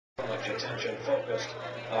much attention focused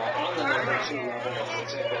on the number 2 runner of the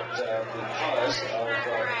ticket because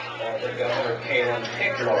of the Governor Palin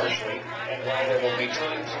pick largely. And while there will be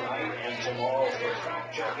time tonight and tomorrow for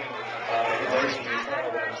fact-checking, those of you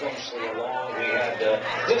following closely along, we had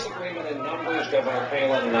disagreement in numbers. Governor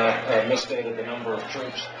Palin misstated the number of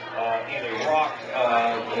troops in Iraq,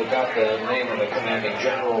 got the name of the commanding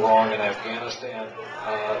general wrong in Afghanistan,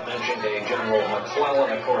 mentioned a General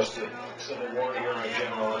McClellan, of course, the Civil War era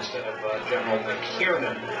general instead of General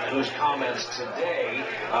McKiernan, whose comments today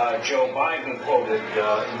Joe Biden quoted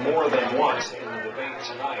more than once in the debate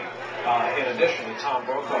tonight. In addition to Tom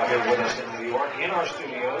Brokaw here with us in New York, in our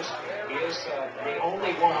studios, is the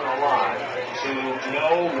only woman alive to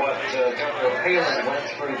know what Governor Palin went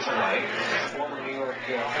through tonight, former New York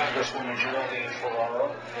Congresswoman Geraldine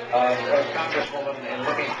Ferraro. Congresswoman, and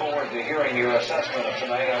looking forward to hearing your assessment of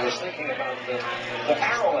tonight. I was thinking about the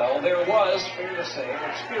parallel. There was, fair to say, an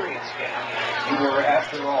experience gap. You were,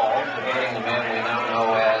 after all, debating the man we now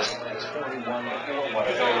know as 41 before, what,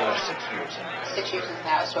 a total of 6 years in the House. 6 years in the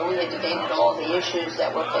House, where we had debated all the issues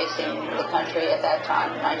that were facing the country at that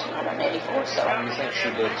time in 1984. So how do you think she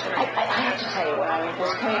did tonight? I have to tell you, when I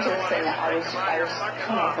was coming to this thing, I was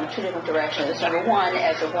coming from 2 different directions. Number one,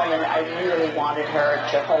 as a woman, I really wanted her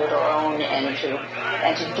to hold her own and to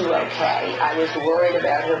do okay. I was worried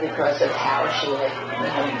about her because of how she had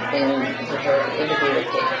been with her interview with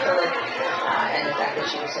David Phillips, and the fact that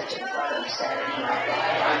she was such a upset and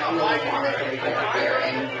I really wanted her to get up there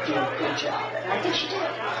and do a good job. And I think she did.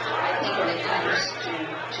 I think when it comes to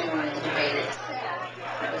the debate itself,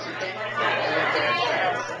 it was a bit I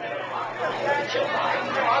look at Joe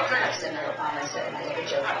Biden. I said Senator Obama said, and I look at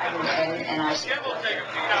Joe Biden, and I said,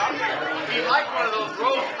 he liked one of those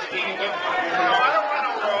roads. I don't want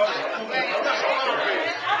no roads.